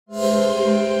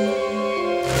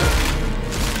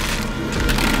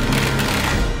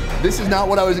This is not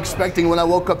what I was expecting when I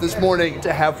woke up this morning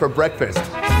to have for breakfast.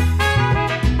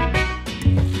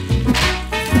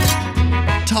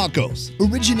 Tacos.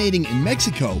 Originating in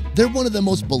Mexico, they're one of the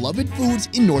most beloved foods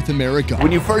in North America.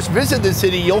 When you first visit the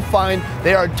city, you'll find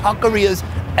there are taquerias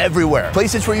everywhere.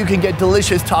 Places where you can get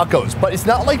delicious tacos, but it's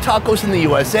not like tacos in the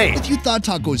USA. If you thought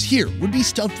tacos here would be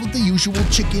stuffed with the usual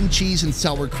chicken, cheese, and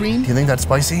sour cream, Do you think that's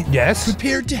spicy? Yes.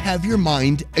 prepare to have your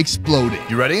mind exploded.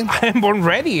 You ready? I'm born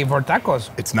ready for tacos.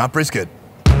 It's not brisket.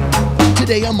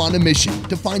 Today I'm on a mission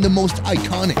to find the most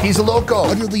iconic, He's a loco.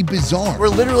 utterly bizarre, We're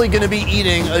literally gonna be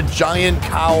eating a giant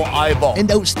cow eyeball. and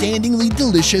outstandingly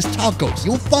delicious tacos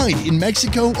you'll find in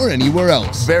Mexico or anywhere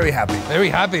else. Very happy. Very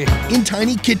happy. In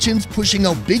tiny kitchens pushing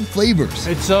out big flavors,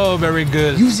 It's so very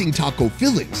good. using taco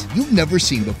fillings you've never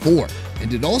seen before.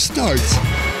 And it all starts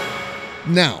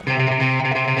now.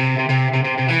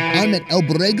 I'm at El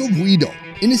BORREGO VUIDO.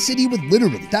 In a city with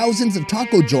literally thousands of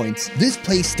taco joints, this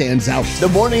place stands out. The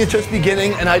morning is just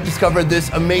beginning, and I discovered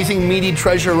this amazing meaty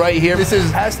treasure right here. This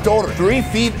is pastor, 3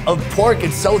 feet of pork.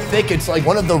 It's so thick, it's like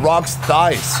one of the Rock's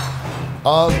thighs.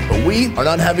 But we are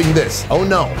not having this. Oh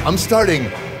no, I'm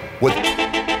starting with...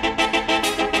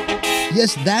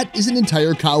 Yes, that is an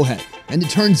entire cow head. And it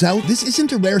turns out this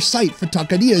isn't a rare sight for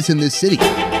taquerias in this city.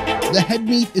 The head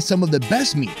meat is some of the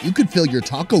best meat you could fill your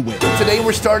taco with. Today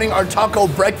we're starting our taco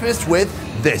breakfast with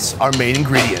this, our main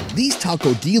ingredient. These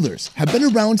taco dealers have been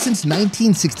around since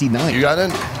 1969. You got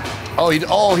it?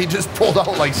 Oh, he just pulled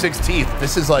out like 6 teeth.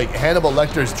 This is like Hannibal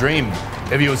Lecter's dream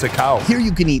if he was a cow. Here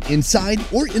you can eat inside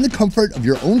or in the comfort of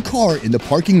your own car in the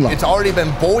parking lot. It's already been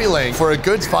boiling for a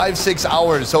good 5-6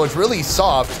 hours, so it's really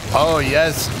soft. Oh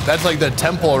yes, that's like the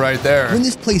temple right there. When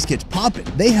this place gets popping,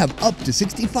 they have up to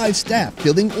 65 staff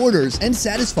filling orders and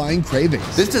satisfying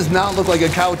cravings. This does not look like a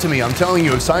cow to me. I'm telling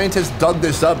you, if scientists dug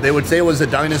this up, they would say it was a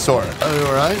dinosaur.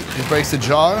 All right, he breaks the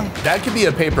jar. That could be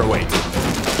a paperweight.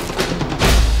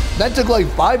 That took like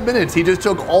 5 minutes. He just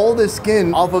took all the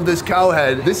skin off of this cow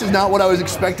head. This is not what I was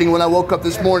expecting when I woke up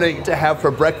this morning to have for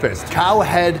breakfast. Cow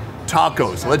head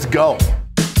tacos. Let's go.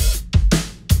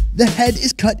 The head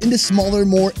is cut into smaller,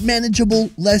 more manageable,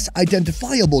 less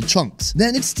identifiable chunks.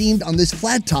 Then it's steamed on this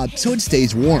flat top so it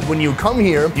stays warm. When you come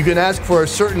here, you can ask for a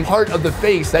certain part of the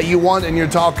face that you want in your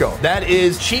taco. That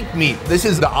is cheek meat. This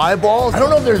is the eyeballs. I don't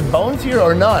know if there's bones here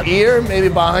or not. Ear, maybe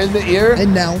behind the ear.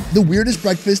 And now, the weirdest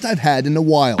breakfast I've had in a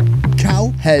while.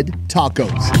 Cow head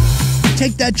tacos.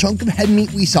 Take that chunk of head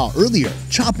meat we saw earlier,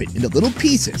 chop it into little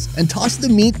pieces, and toss the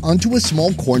meat onto a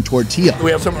small corn tortilla. We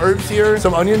have some herbs here,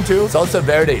 some onion too, salsa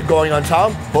verde going on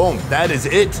top. Boom, that is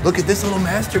it. Look at this little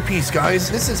masterpiece, guys.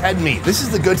 This is head meat. This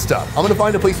is the good stuff. I'm gonna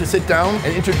find a place to sit down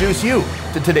and introduce you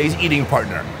to today's eating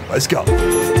partner. Let's go.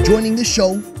 Joining the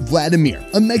show, Vladimir,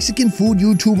 a Mexican food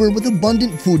YouTuber with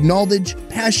abundant food knowledge,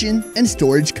 passion, and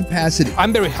storage capacity.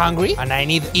 I'm very hungry and I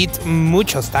need to eat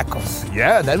muchos tacos.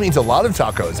 Yeah, that means a lot of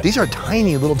tacos. These are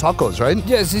tiny little tacos, right?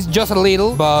 Yes, it's just a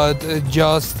little, but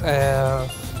just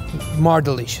more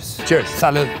delicious. Cheers.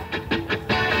 Salud.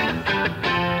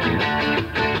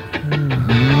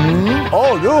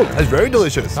 Oh, dude, that's very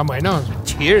delicious. Está bueno.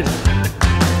 Cheers.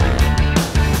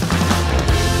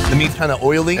 The meat's kind of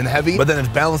oily and heavy, but then it's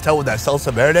balanced out with that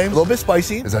salsa verde. A little bit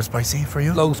spicy. Is that spicy for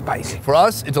you? Low spicy. For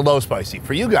us, it's a low spicy.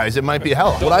 For you guys, it might be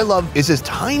hell. What I love is this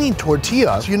tiny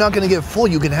tortilla, so you're not gonna get full.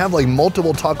 You can have like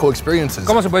multiple taco experiences.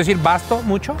 ¿Cómo se puede decir vasto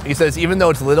mucho? He says, even though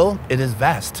it's little, it is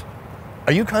vast.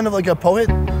 Are you kind of like a poet?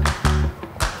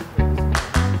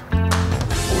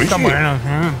 Está bueno.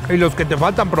 Y los que te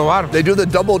faltan probar. They do the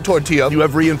double tortilla. You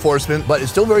have reinforcement, but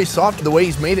it's still very soft. The way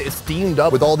he's made it, it's steamed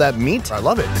up with all that meat. I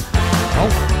love it. Oh.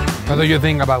 What do you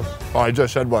think about? Oh, I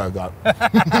just said what I thought.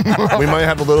 We might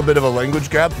have a little bit of a language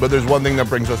gap, but there's one thing that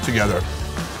brings us together.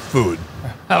 Food.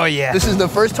 Oh yeah. This is the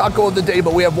first taco of the day,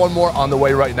 but we have one more on the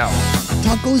way right now.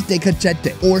 Tacos de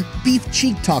CACHETE, or beef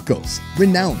cheek tacos.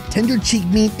 Renowned tender cheek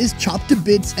meat is chopped to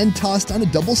bits and tossed on a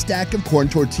double stack of corn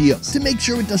tortillas. To make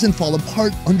sure it doesn't fall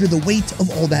apart under the weight of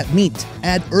all that meat,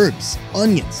 add herbs,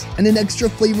 onions, and an extra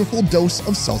flavorful dose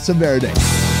of salsa verde.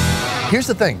 Here's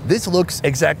the thing, this looks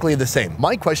exactly the same.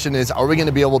 My question is, are we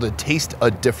gonna be able to taste a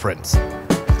difference?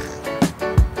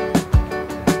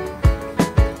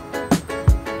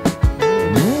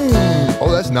 Oh,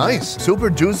 that's nice. Super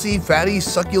juicy, fatty,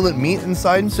 succulent meat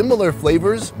inside. Similar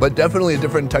flavors, but definitely a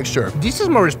different texture. This is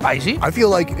more spicy. I feel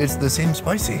like it's the same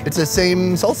spicy. It's the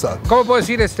same salsa. ¿Cómo puedo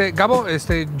decir, Gabo?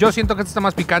 Yo siento que esta está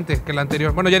más picante que la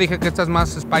anterior. Bueno, ya dije que esta es más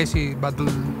spicy, but...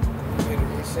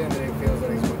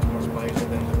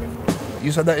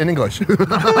 You said that in English.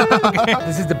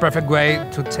 This is the perfect way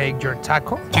to take your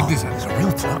taco. Check this out. He's a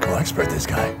real taco expert, this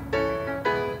guy.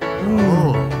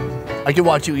 Oh. I could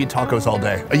watch you eat tacos all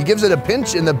day. He gives it a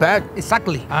pinch in the back.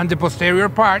 Exactly. And the posterior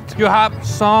part, you have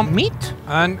some meat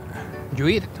and you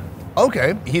eat it.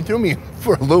 Okay, he threw me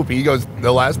for a loop. He goes,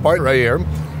 the last part right here,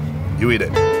 you eat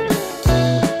it.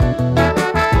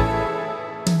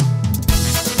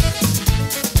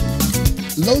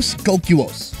 Los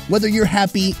COCUYOS. Whether you're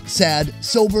happy, sad,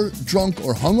 sober, drunk,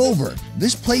 or hungover,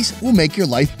 this place will make your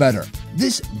life better.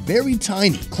 This very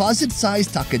tiny,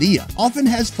 closet-sized taqueria often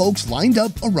has folks lined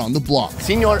up around the block.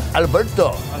 Senor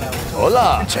Alberto.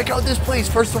 Hola. Check out this place.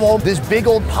 First of all, this big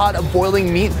old pot of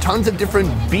boiling meat, tons of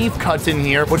different beef cuts in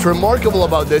here. What's remarkable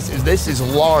about this is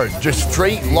lard, just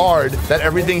straight lard that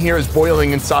everything here is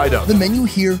boiling inside of. The menu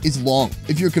here is long.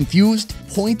 If you're confused,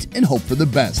 point and hope for the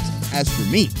best. As for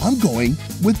me, I'm going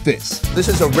with this. This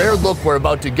is a rare look we're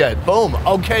about to get. Boom.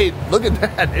 Okay, look at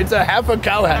that. It's a half a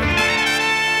cow head.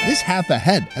 This half a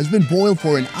head has been boiled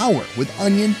for an hour with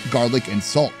onion, garlic, and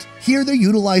salt. Here they're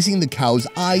utilizing the cow's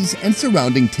eyes and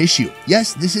surrounding tissue.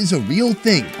 Yes, this is a real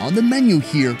thing on the menu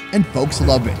here, and folks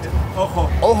love it. Ojo.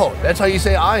 Ojo, that's how you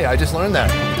say eye. I just learned that.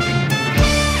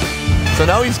 So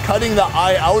now he's cutting the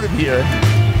eye out of here.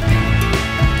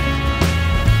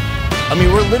 I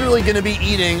mean, we're literally gonna be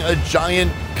eating a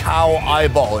giant cow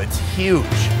eyeball. It's huge.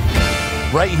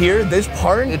 Right here, this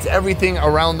part, it's everything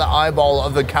around the eyeball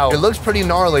of the cow. It looks pretty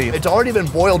gnarly. It's already been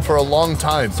boiled for a long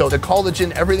time. So the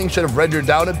collagen, everything should have rendered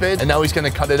down a bit, and now he's gonna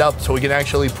cut it up so we can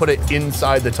actually put it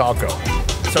inside the taco.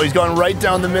 So he's going right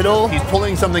down the middle. He's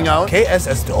pulling something out. ¿Qué es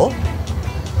esto?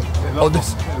 Oh,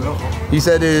 this. He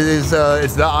said it's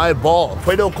the eyeball.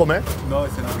 ¿Puedo comer? No,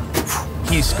 it's not.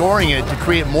 He's scoring it to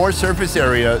create more surface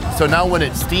area, so now when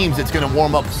it steams, it's gonna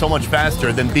warm up so much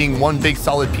faster than being one big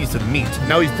solid piece of meat.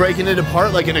 Now he's breaking it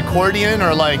apart like an accordion,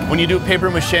 or like when you do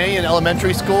paper mache in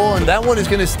elementary school, and that one is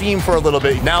gonna steam for a little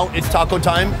bit. Now it's taco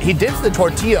time. He dips the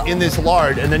tortilla in this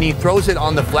lard, and then he throws it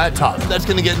on the flat top. That's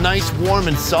gonna get nice, warm,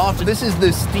 and soft. This is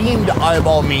the steamed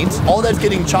eyeball meat. All that's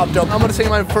getting chopped up. I'm gonna say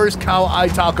my first cow eye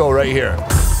taco right here.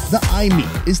 The eye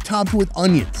meat is topped with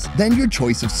onions, then your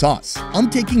choice of sauce. I'm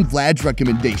taking Vlad's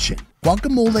recommendation,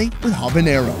 guacamole with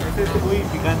habanero.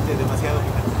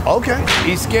 Okay,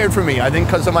 he's scared for me. I think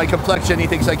because of my complexion, he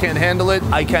thinks I can't handle it.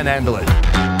 I can handle it.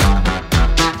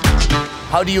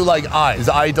 How do you like eye? Is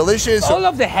eye delicious? All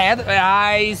of the head,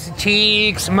 eyes,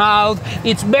 cheeks, mouth,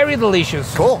 it's very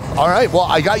delicious. Cool. All right, well,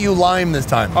 I got you lime this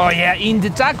time. Oh yeah, in the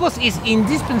tacos is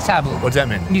indispensable. What's that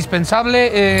mean? Indispensable.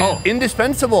 Oh,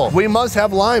 indispensable. We must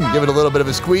have lime. Give it a little bit of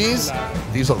a squeeze.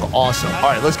 These look awesome. All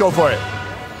right, let's go for it.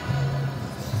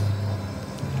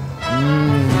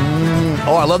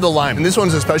 Oh, I love the lime. And this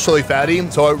one's especially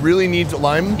fatty, so it really needs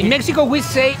lime. In Mexico, we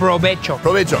say provecho.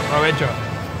 Provecho. Provecho.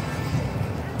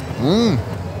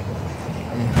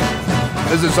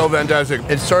 This is so fantastic.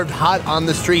 It's served hot on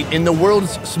the street in the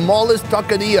world's smallest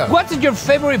taqueria. What's your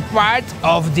favorite part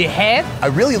of the head? I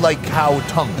really like cow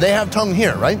tongue. They have tongue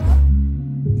here, right?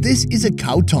 This is a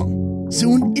cow tongue.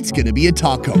 Soon it's gonna be a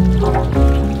taco.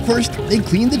 First, they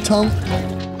clean the tongue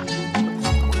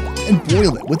and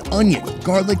boil it with onion,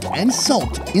 garlic, and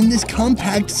salt in this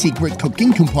compact secret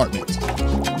cooking compartment.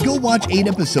 Go watch 8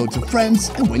 episodes of Friends,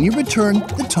 and when you return,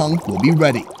 the tongue will be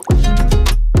ready.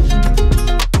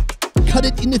 Cut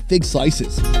it into thick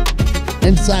slices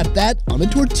and slap that on a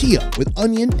tortilla with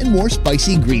onion and more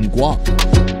spicy green guac.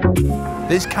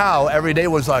 This cow every day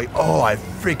was like, oh, I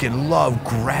freaking love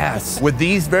grass. With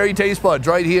these very taste buds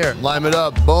right here. Lime it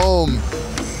up, boom.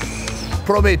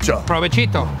 Provecho.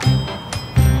 Provechito.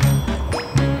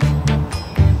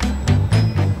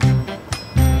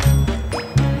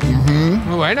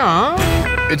 Bueno.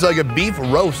 It's like a beef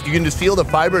roast. You can just feel the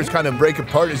fibers kind of break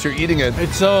apart as you're eating it.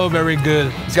 It's so very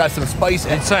good. It's got some spice.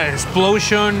 It's an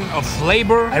explosion of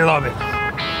flavor. I love it.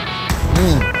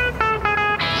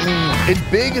 It's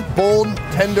big, bold,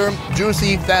 tender,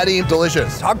 juicy, fatty,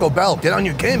 delicious. Taco Bell, get on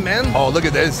your game, man. Oh, look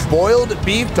at this. Boiled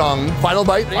beef tongue. Final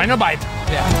bite. Final bite.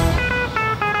 Yeah.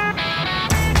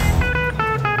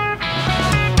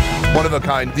 One of a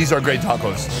kind. These are great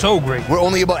tacos. So great. We're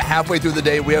only about halfway through the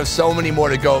day. We have so many more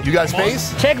to go. You got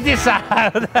space? Check this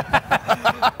out.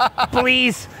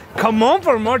 Please, come on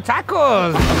for more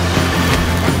tacos.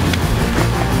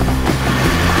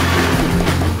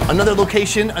 Another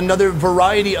location, another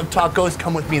variety of tacos.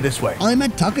 Come with me this way. I'm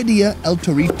at Taqueria El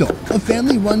Torito, a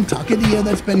family-run taqueria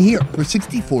that's been here for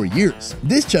 64 years.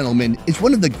 This gentleman is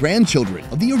one of the grandchildren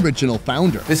of the original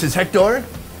founder. This is Hector.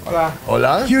 Hola.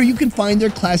 Hola. Here you can find their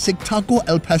classic Taco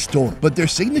El Pastor, but their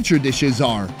signature dishes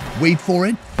are, wait for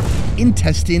it,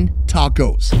 intestine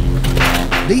tacos.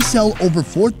 They sell over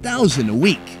 4,000 a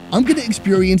week. I'm gonna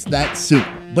experience that soon.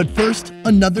 But first,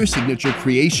 another signature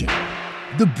creation,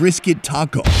 the brisket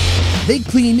taco. They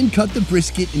clean and cut the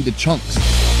brisket into chunks.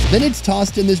 Then it's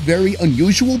tossed in this very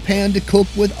unusual pan to cook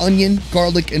with onion,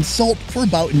 garlic, and salt for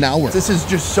about an hour. This is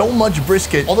just so much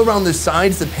brisket. All around the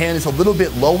sides, the pan is a little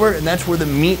bit lower, and that's where the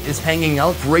meat is hanging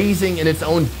out, braising in its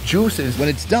own juices. When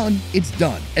it's done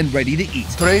and ready to eat.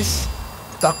 Tres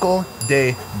tacos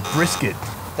de brisket.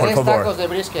 Por Tres favor. tacos de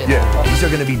brisket. Yeah, these are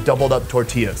gonna be doubled up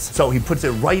tortillas. So he puts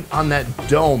it right on that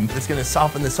dome. It's gonna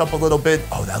soften this up a little bit.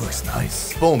 Oh, that looks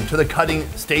nice. Boom, to the cutting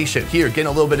station. Here, getting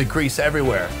a little bit of grease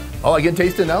everywhere. Oh, I can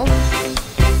taste it now?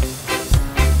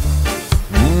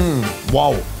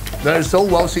 Wow. That is so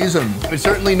well seasoned. It's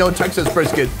certainly no Texas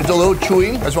brisket. It's a little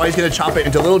chewy. That's why he's gonna chop it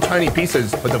into little tiny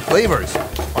pieces. But the flavors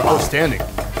are outstanding.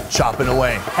 Chopping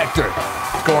away. Hector,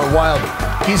 going wild.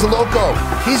 He's loco.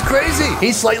 He's crazy.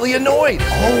 He's slightly annoyed.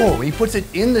 Oh, he puts it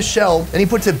in the shell and he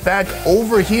puts it back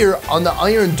over here on the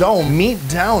iron dome, meat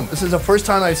down. This is the first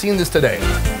time I've seen this today.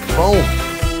 Boom.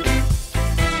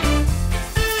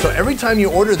 So every time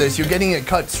you order this, you're getting it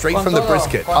cut straight from the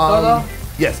brisket.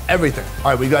 Yes, everything.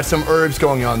 All right, we got some herbs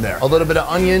going on there. A little bit of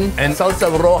onion and salsa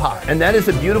roja. And that is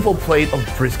a beautiful plate of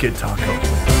brisket tacos.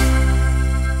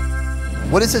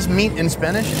 What is this meat in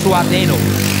Spanish? Suadero.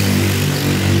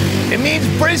 It means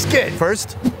brisket.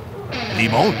 First,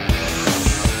 limon.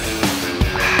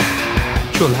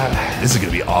 Chulada. This is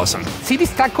gonna be awesome. See,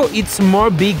 this taco, it's more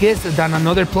biggest than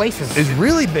another places. It's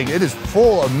really big. It is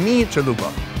full of meat.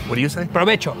 Chalupa. What do you say?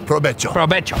 Provecho. Provecho.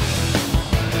 Provecho.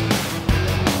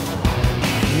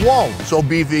 Whoa, so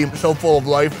beefy, so full of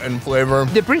life and flavor.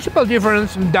 The principal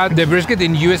difference that the brisket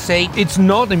in USA, it's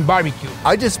not in barbecue.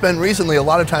 I just spent recently a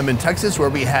lot of time in Texas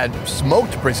where we had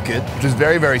smoked brisket, which is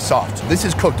very, very soft. This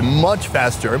is cooked much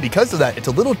faster. Because of that, it's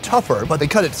a little tougher, but they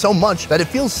cut it so much that it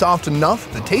feels soft enough.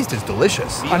 The taste is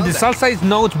delicious. And the salsa is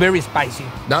not very spicy.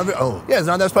 Not very, oh, yeah, it's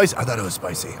not that spicy. I thought it was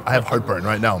spicy. I have heartburn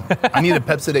right now. I need a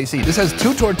Pepsi AC. This has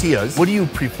 2 tortillas. What do you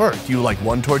prefer? Do you like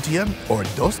 1 tortilla or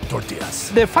 2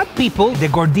 tortillas? The fat people, the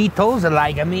gorditos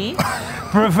like me,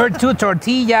 prefer 2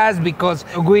 tortillas because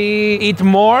we eat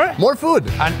more. More food.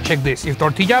 And check this, if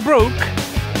tortilla broke,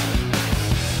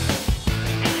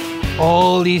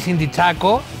 all is in the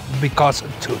taco because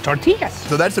 2 tortillas.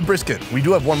 So that's the brisket. We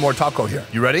do have 1 more taco here.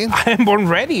 You ready? I'm born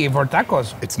ready for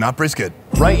tacos. It's not brisket.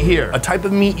 Right here, a type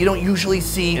of meat you don't usually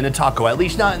see in a taco, at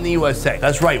least not in the USA.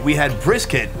 That's right, we had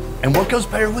brisket. And what goes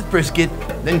better with brisket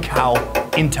than cow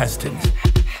intestines?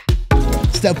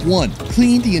 Step 1,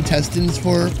 clean the intestines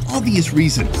for obvious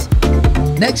reasons.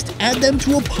 Next, add them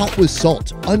to a pot with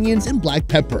salt, onions, and black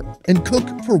pepper, and cook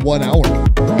for 1 hour.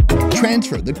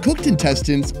 Transfer the cooked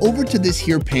intestines over to this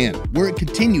here pan, where it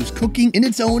continues cooking in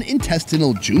its own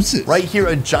intestinal juices. Right here,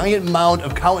 a giant mound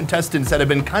of cow intestines that have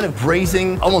been kind of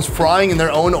braising, almost frying in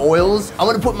their own oils. I'm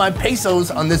gonna put my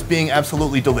pesos on this being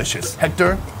absolutely delicious.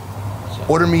 Hector,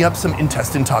 order me up some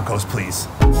intestine tacos, please.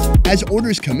 As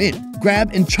orders come in,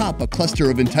 grab and chop a cluster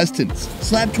of intestines.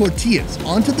 Slap tortillas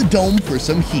onto the dome for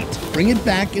some heat. Bring it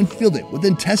back and fill it with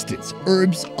intestines,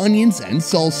 herbs, onions, and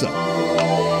salsa.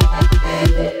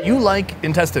 You like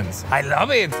intestines? I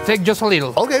love it. Take just a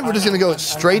little. Okay, we're just gonna go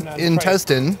straight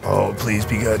intestine. Oh, please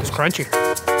be good. It's crunchy.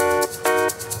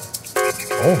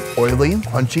 Oh, oily,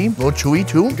 punchy, a little chewy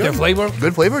too. The flavor.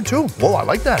 Good flavor too. Whoa, I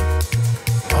like that.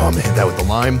 Oh, I'm gonna hit that with the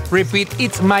lime. Repeat,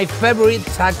 it's my favorite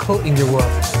taco in the world.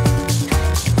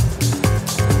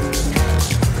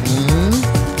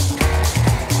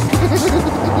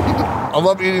 I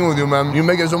love eating with you, man. You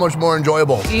make it so much more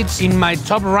enjoyable. It's in my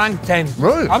top rank 10.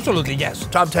 Really? Absolutely, yes.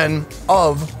 Top 10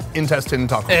 of intestine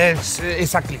tacos.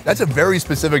 Exactly. That's a very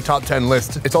specific top 10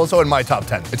 list. It's also in my top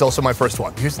 10. It's also my first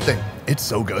one. Here's the thing. It's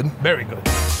so good. Very good.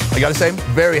 I gotta say,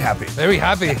 very happy. Very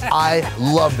happy. I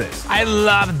love this. I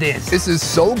love this. This is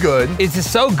so good. It's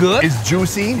so good. It's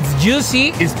juicy. It's juicy.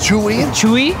 It's chewy. It's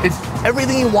chewy. It's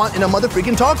everything you want in a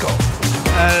mother-freaking taco.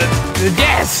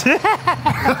 Yes.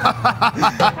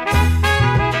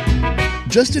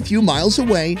 Just a few miles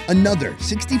away, another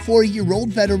 64-year-old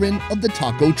veteran of the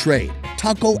taco trade,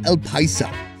 Taco El Paisa.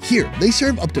 Here, they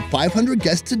serve up to 500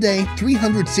 guests a day,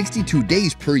 362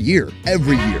 days per year,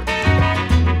 every year.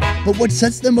 But what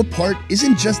sets them apart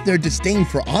isn't just their disdain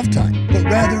for off time, but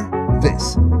rather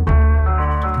this.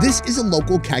 This is a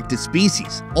local cactus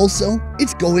species. Also,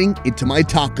 it's going into my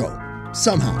taco,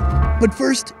 somehow. But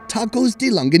first, tacos de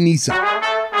longaniza.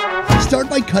 Start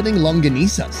by cutting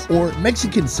longanizas, or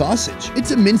Mexican sausage.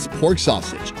 It's a minced pork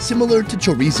sausage, similar to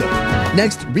chorizo.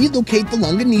 Next, relocate the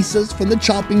longanizas from the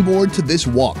chopping board to this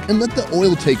wok and let the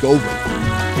oil take over.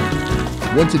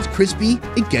 Once it's crispy,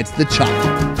 it gets the chop.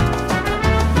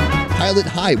 Pile it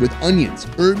high with onions,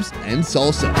 herbs, and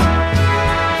salsa.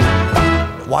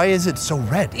 Why is it so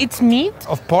red? It's meat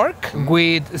of pork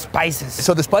with spices.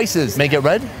 So the spices make it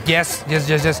red? Yes.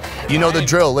 You know the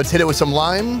drill. Let's hit it with some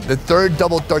lime. The third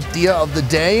double tortilla of the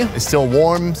day is still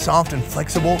warm, soft, and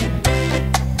flexible.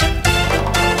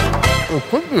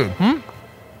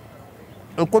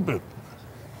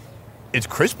 It's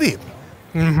crispy.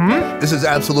 This is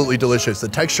absolutely delicious. The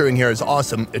texture in here is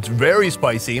awesome. It's very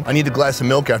spicy. I need a glass of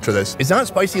milk after this. It's not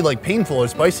spicy like painful.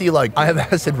 It's spicy like I have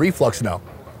acid reflux now.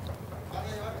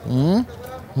 This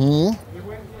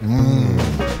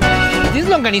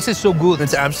longaniza is so good.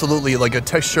 It's absolutely like a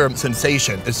texture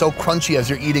sensation. It's so crunchy as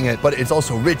you're eating it, but it's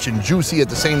also rich and juicy at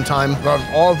the same time. That's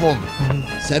awesome.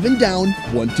 7 down,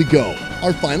 1 to go.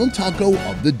 Our final taco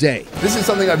of the day. This is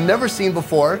something I've never seen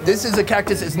before. This is a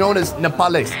cactus. It's known as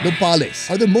nopales. Nopales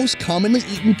are the most commonly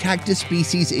eaten cactus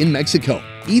species in Mexico.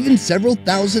 Even several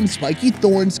thousand spiky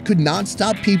thorns could not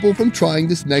stop people from trying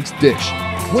this next dish.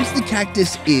 Once the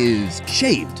cactus is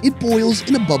shaved, it boils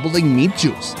in a bubbling meat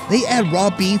juice. They add raw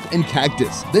beef and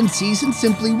cactus, then season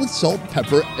simply with salt,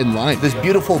 pepper, and lime. This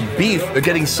beautiful beef, they're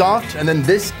getting soft, and then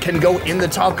this can go in the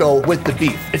taco with the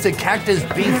beef. It's a cactus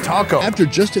beef taco. After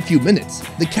just a few minutes,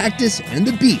 the cactus and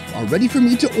the beef are ready for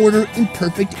me to order in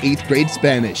perfect 8th grade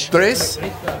Spanish. 3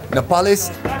 nopales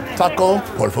taco,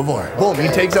 por favor. Boom, he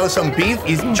takes out some beef,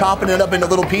 he's chopping it up into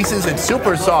little pieces, it's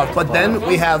super soft, but then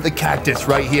we have the cactus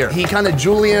right here. He kind of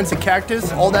juliennes the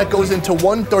cactus, all that goes into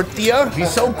one tortilla.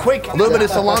 He's so quick, a little bit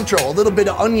of cilantro, a little bit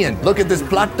of onion. Look at this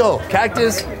plato.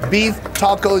 Cactus, beef,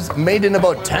 tacos, made in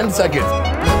about 10 seconds.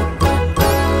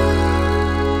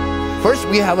 First,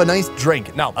 we have a nice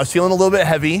drink. Now, I was feeling a little bit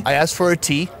heavy. I asked for a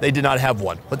tea. They did not have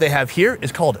one. What they have here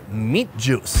is called meat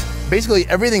juice. Basically,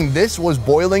 everything this was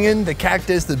boiling in, the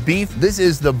cactus, the beef, this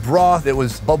is the broth it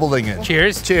was bubbling in.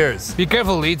 Cheers. Cheers. Be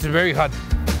careful, it's very hot.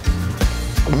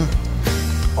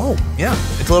 Oh, yeah,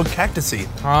 it's a little cactusy.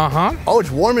 Oh,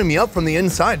 it's warming me up from the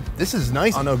inside. This is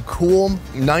nice on a cool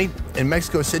night in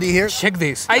Mexico City here. Check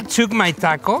this. I took my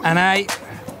taco and I...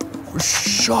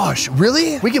 Shush,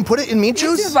 really? We can put it in meat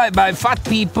juice? By fat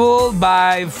people,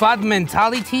 by fat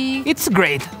mentality. It's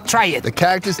great. Try it. The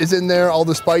cactus is in there, all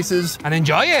the spices. And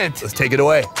enjoy it. Let's take it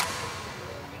away.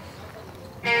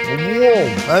 Whoa,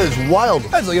 that is wild.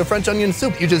 That's like a French onion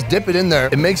soup. You just dip it in there.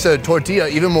 It makes a tortilla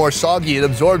even more soggy. It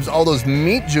absorbs all those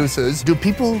meat juices. Do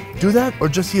people do that or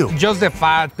just you? Just the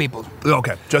fat people.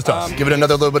 Okay, just us. Give it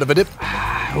another little bit of a dip.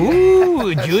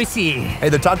 Ooh, juicy. Hey,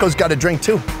 the taco's got a drink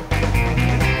too.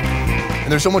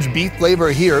 And there's so much beef flavor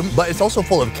here, but it's also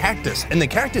full of cactus. And the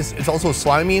cactus is also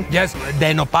slimy. Yes,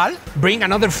 the nopal bring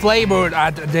another flavor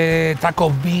at the taco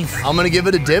beef. I'm gonna give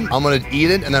it a dip, I'm gonna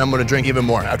eat it, and then I'm gonna drink even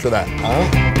more after that.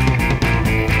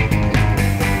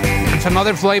 It's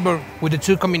another flavor with the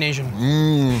two combination.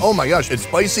 Oh my gosh, it's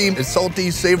spicy, it's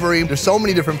salty, savory. There's so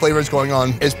many different flavors going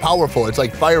on. It's powerful, it's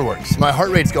like fireworks. My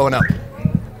heart rate's going up.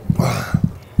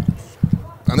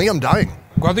 I think I'm dying.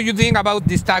 What do you think about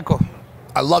this taco?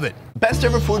 I love it. Best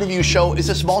Ever Food Review Show is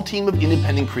a small team of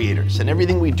independent creators, and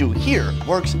everything we do here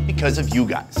works because of you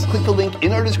guys. Click the link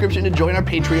in our description to join our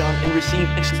Patreon and receive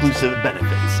exclusive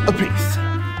benefits. A peace.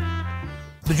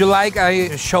 Did you like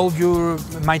I showed you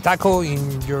my taco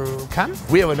in your cam?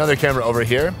 We have another camera over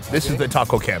here. This is the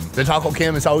taco cam. The taco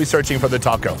cam is always searching for the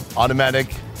taco.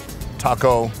 Automatic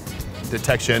taco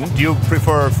detection. Do you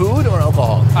prefer food or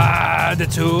alcohol? The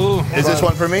two. Is this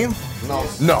one for me? No.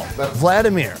 No.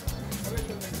 Vladimir.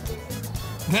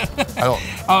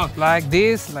 Oh, like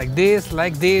this, like this,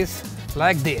 like this,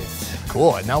 like this.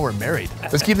 Cool, and now we're married.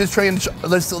 Let's keep this train,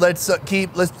 there's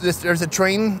a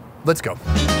train, let's go.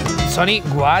 Sonny,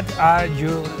 what are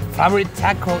your favorite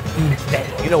taco in today?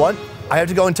 You know what? I have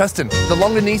to go intestine. The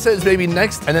longaniza is maybe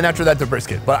next, and then after that, the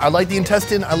brisket. But I like the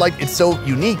intestine, it's so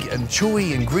unique and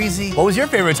chewy and greasy. What was your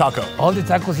favorite taco? All the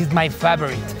tacos is my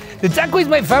favorite. The taco is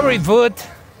my favorite food.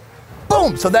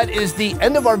 Boom! So that is the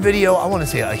end of our video. I want to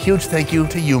say a huge thank you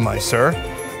to you, my sir,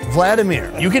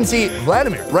 Vladimir. You can see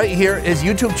Vladimir right here, his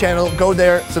YouTube channel. Go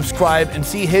there, subscribe, and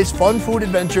see his fun food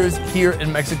adventures here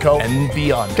in Mexico and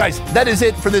beyond. Guys, that is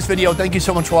it for this video. Thank you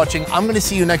so much for watching. I'm going to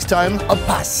see you next time. A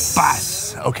paz.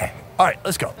 Paz. Okay. All right,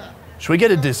 let's go. Should we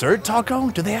get a dessert taco?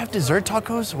 Do they have dessert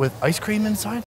tacos with ice cream inside?